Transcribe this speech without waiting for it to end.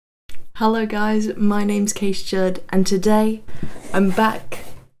Hello guys, my name's Judd, and today I'm back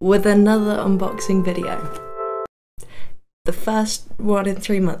with another unboxing video. The first one in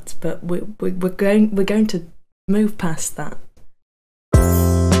 3 months, but we're going to move past that.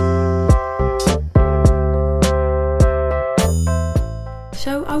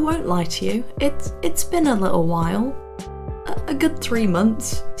 So I won't lie to you, it's been a little while. A good 3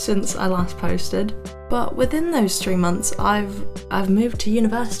 months since I last posted, but within those 3 months I've moved to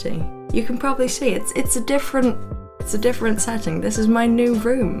university. You can probably see it's a different setting. This is my new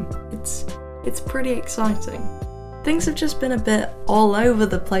room. It's pretty exciting. Things have just been a bit all over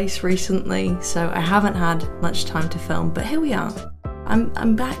the place recently, so I haven't had much time to film, but here we are.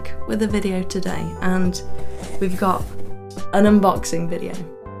 I'm back with a video today, and we've got an unboxing video.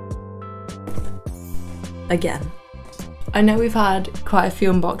 Again. I know we've had quite a few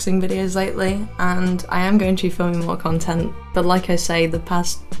unboxing videos lately, and I am going to be filming more content, but like I say, the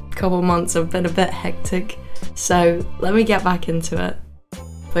past couple months have been a bit hectic, so let me get back into it.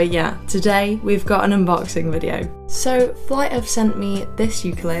 But yeah, today we've got an unboxing video. So Flight have sent me this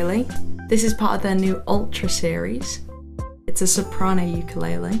ukulele. This is part of their new Ultra series. It's a soprano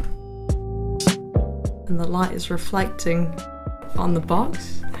ukulele. And the light is reflecting on the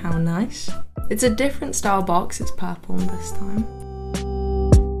box. How nice. It's a different style box, it's purple this time.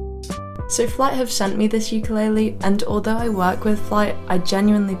 So Flight have sent me this ukulele, and although I work with Flight, I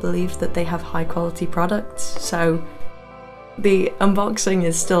genuinely believe that they have high quality products, so the unboxing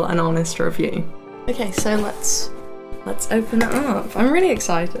is still an honest review. Okay, so let's open it up. I'm really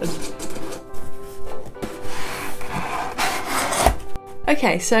excited.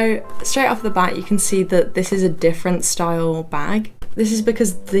 Okay, so straight off the bat you can see that this is a different style bag. This is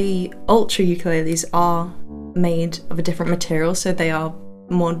because the Ultra ukuleles are made of a different material, so they are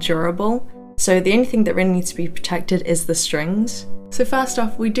more durable. So the only thing that really needs to be protected is the strings. So first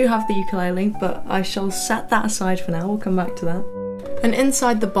off, we do have the ukulele, but I shall set that aside for now, we'll come back to that. And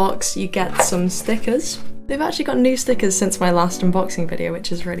inside the box you get some stickers. They've actually got new stickers since my last unboxing video,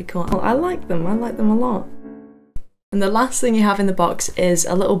 which is really cool. I like them a lot. And the last thing you have in the box is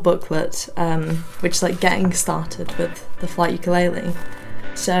a little booklet, which is like getting started with the Flight ukulele.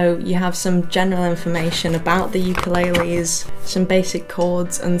 So you have some general information about the ukuleles, some basic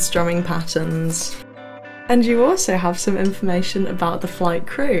chords and strumming patterns. And you also have some information about the Flight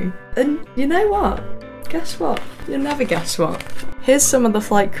crew. And you know what? Guess what? You'll never guess what. Here's some of the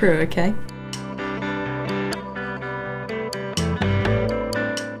Flight crew, okay?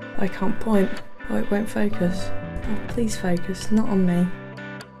 I can't point. Oh, it won't focus. Oh, please focus, not on me.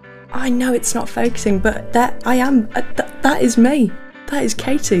 I know it's not focusing, but that is me. That is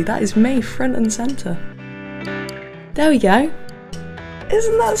Katie, that is me, front and centre. There we go.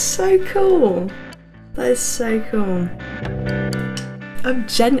 Isn't that so cool? That is so cool. I'm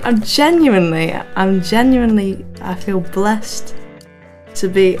genuinely, I feel blessed to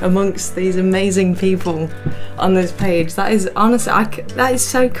be amongst these amazing people on this page. That is honestly, that is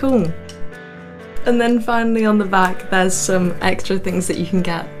so cool. And then finally on the back there's some extra things that you can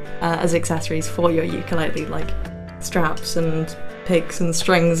get as accessories for your ukulele, like straps and picks and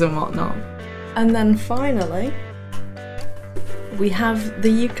strings and whatnot. And then finally we have the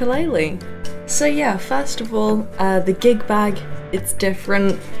ukulele. So yeah, first of all, the gig bag, it's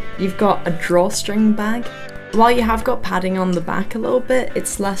different. You've got a drawstring bag. While you have got padding on the back a little bit,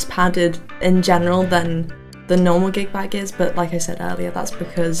 it's less padded in general than the normal gig bag is, but like I said earlier, that's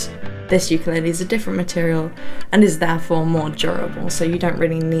because this ukulele is a different material and is therefore more durable, so you don't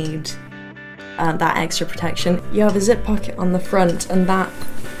really need that extra protection. You have a zip pocket on the front, and that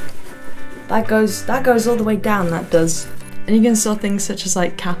goes all the way down, that does. And you can store things such as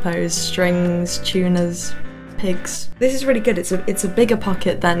like capos, strings, tuners, picks. This is really good. It's a bigger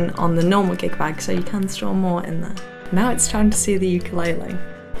pocket than on the normal gig bag, so you can store more in there. Now it's time to see the ukulele.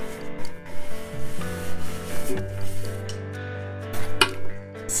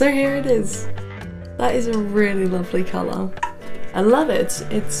 So here it is. That is a really lovely colour. I love it.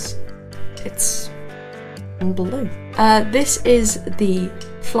 It's blue. This is the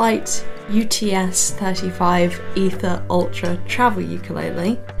Flight UTS 35 Ether Ultra Travel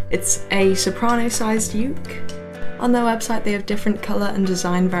Ukulele. It's a soprano sized uke. On their website they have different colour and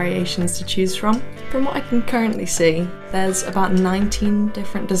design variations to choose from. From what I can currently see, there's about 19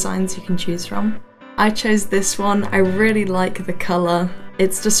 different designs you can choose from. I chose this one. I really like the colour.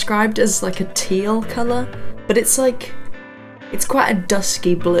 It's described as like a teal colour, but it's quite a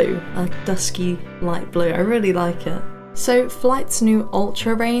dusky blue, a dusky light blue. I really like it. So Flight's new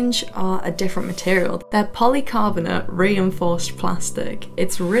Ultra range are a different material. They're polycarbonate reinforced plastic.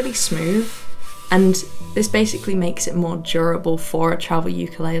 It's really smooth, and this basically makes it more durable for a travel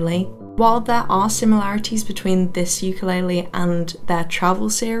ukulele. While there are similarities between this ukulele and their travel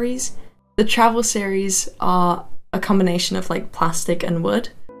series, the travel series are a combination of like plastic and wood.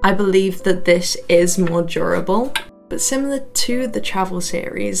 I believe that this is more durable, but similar to the travel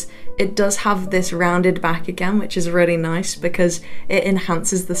series, it does have this rounded back again, which is really nice because it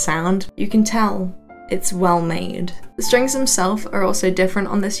enhances the sound. You can tell it's well made. The strings themselves are also different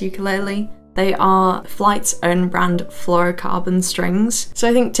on this ukulele. They are Flight's own brand fluorocarbon strings. So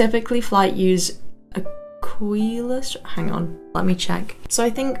I think typically Flight use Aquila, hang on, let me check. So I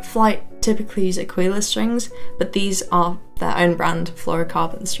think Flight typically use Aquila strings, but these are their own brand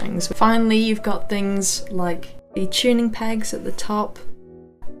fluorocarbon strings. Finally, you've got things like the tuning pegs at the top.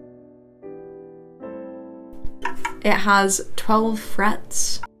 It has 12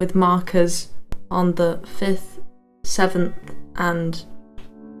 frets with markers on the 5th, 7th and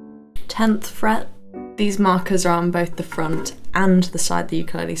 10th fret. These markers are on both the front and the side of the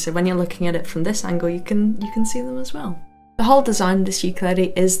ukulele, so when you're looking at it from this angle you can see them as well. The whole design of this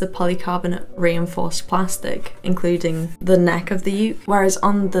ukulele is the polycarbonate reinforced plastic, including the neck of the uke, whereas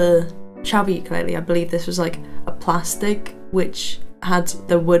on the travel ukulele I believe this was like a plastic which had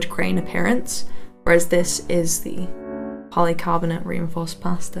the wood grain appearance, whereas this is the polycarbonate reinforced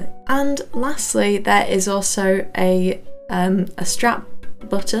plastic. And lastly, there is also a strap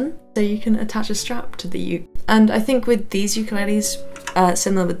button, so you can attach a strap to the uke. And I think with these ukuleles,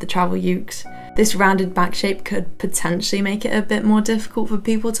 similar with the travel ukes, this rounded back shape could potentially make it a bit more difficult for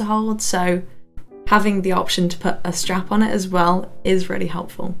people to hold, so having the option to put a strap on it as well is really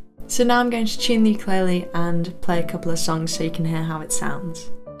helpful. So now I'm going to tune the ukulele and play a couple of songs so you can hear how it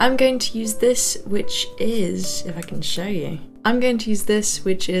sounds. I'm going to use this, which is, if I can show you, I'm going to use this,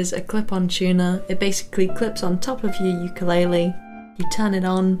 which is a clip-on tuner. It basically clips on top of your ukulele. You turn it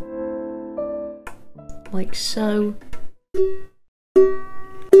on, like so.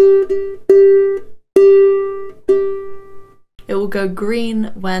 It will go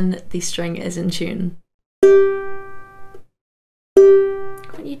green when the string is in tune. God,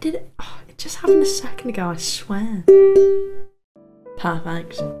 you did it. Oh, it just happened a second ago, I swear.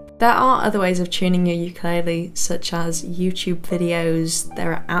 Perfect. There are other ways of tuning your ukulele, such as YouTube videos.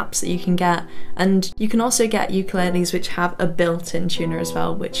 There are apps that you can get, and you can also get ukuleles which have a built-in tuner as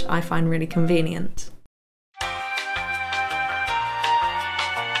well, which I find really convenient.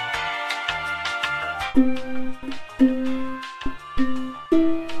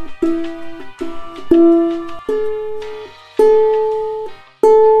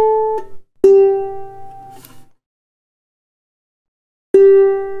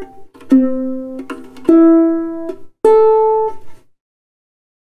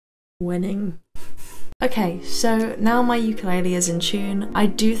 Winning. Okay, so now my ukulele is in tune. I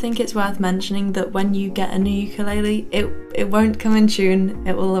do think it's worth mentioning that when you get a new ukulele, it won't come in tune,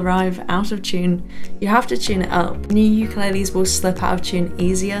 it will arrive out of tune. You have to tune it up. New ukuleles will slip out of tune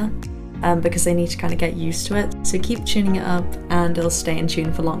easier because they need to kind of get used to it. So keep tuning it up and it'll stay in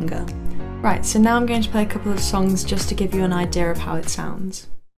tune for longer. Right, so now I'm going to play a couple of songs just to give you an idea of how it sounds.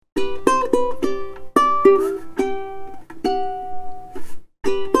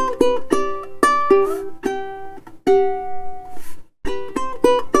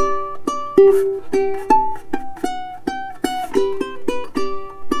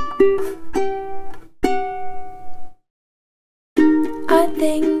 I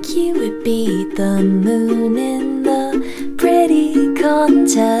think you would beat the moon in the pretty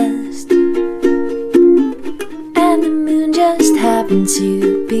contest, and the moon just happened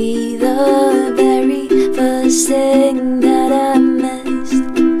to be the very first thing that I missed.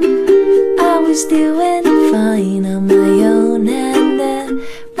 I was doing fine on my own and there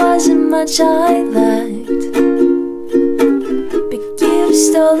wasn't much I liked, but you've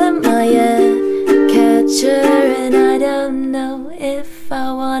stolen my air catcher and I don't know if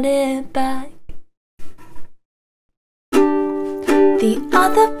I want it back. The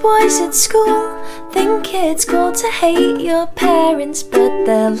other boys at school think it's cool to hate your parents, but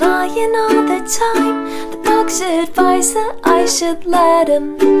they're lying all the time. The books advise that I should let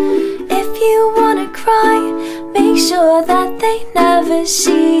them. If you wanna cry, make sure that they never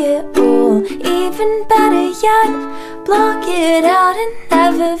see it, or even better yet, block it out and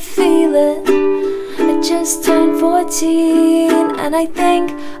never feel it. I just turned 14 and I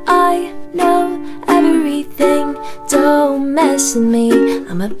think I know everything. Don't mess with me,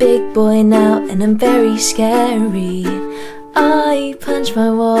 I'm a big boy now and I'm very scary. I punch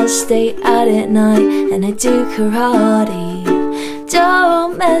my walls, stay out at night, and I do karate.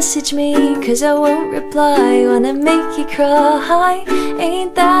 Don't message me, cause I won't reply. Wanna make you cry.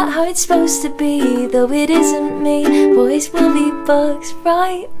 Ain't that how it's supposed to be? Though it isn't me. Boys will be bugs,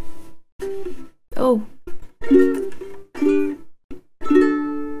 right? Oh.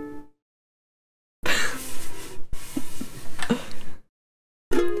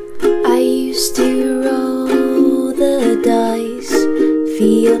 I used to roll the dice,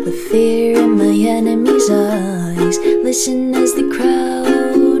 feel the fear in my enemy's eyes, listen as the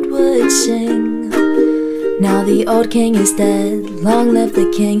crowd would sing. Now the old king is dead, long live the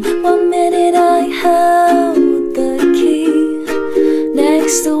king. 1 minute I held the key,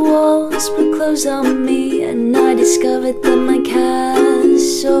 next the walls were closed on me, and I discovered that my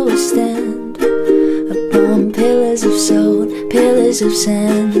castle stand upon pillars of salt, pillars of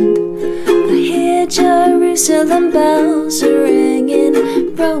sand. I hear Jerusalem bells are ringing,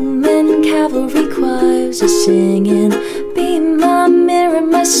 Roman cavalry choirs are singing. Be my mirror,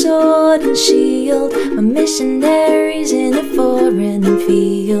 my sword and shield, my missionaries in a foreign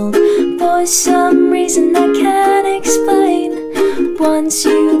field. For some reason I can't explain, once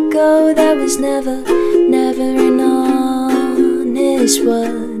you go there was never an honest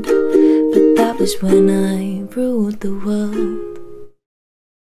word. But that was when I ruled the world.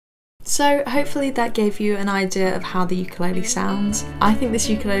 So hopefully that gave you an idea of how the ukulele sounds. I think this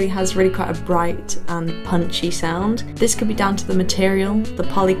ukulele has really quite a bright and punchy sound. This could be down to the material, the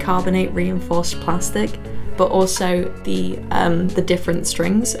polycarbonate reinforced plastic, but also the different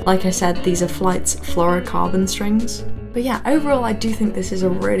strings. Like I said, these are Flight's fluorocarbon strings. But yeah, overall I do think this is a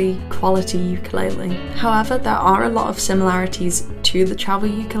really quality ukulele. However, there are a lot of similarities to the travel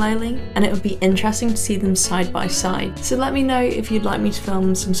ukulele, and it would be interesting to see them side by side. So let me know if you'd like me to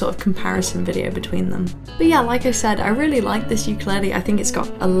film some sort of comparison video between them. But yeah, like I said, I really like this ukulele. I think it's got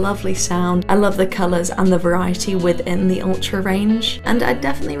a lovely sound. I love the colours and the variety within the Ultra range, and I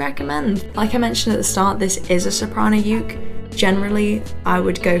definitely recommend. Like I mentioned at the start, this is a soprano uke. Generally, I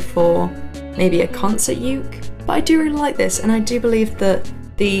would go for maybe a concert uke, but I do really like this, and I do believe that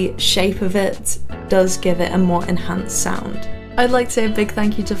the shape of it does give it a more enhanced sound. I'd like to say a big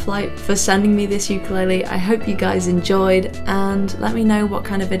thank you to Flight for sending me this ukulele. I hope you guys enjoyed, and let me know what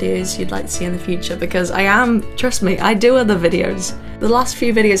kind of videos you'd like to see in the future, because trust me, I do other videos. The last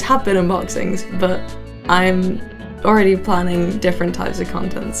few videos have been unboxings, but I'm already planning different types of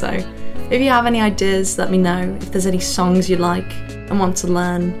content, so if you have any ideas, let me know. If there's any songs you like and want to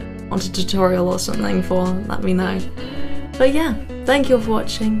learn, want a tutorial or something for, let me know. But yeah, thank you all for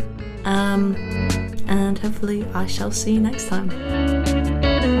watching, and hopefully I shall see you next time.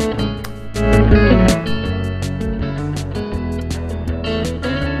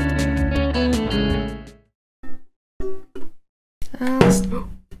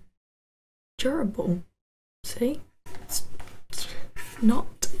 Durable. See? It's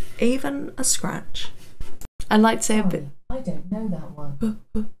not even a scratch. I'd like to say a bit. I don't know that one.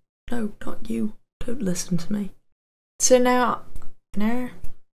 No, not you. Don't listen to me. So now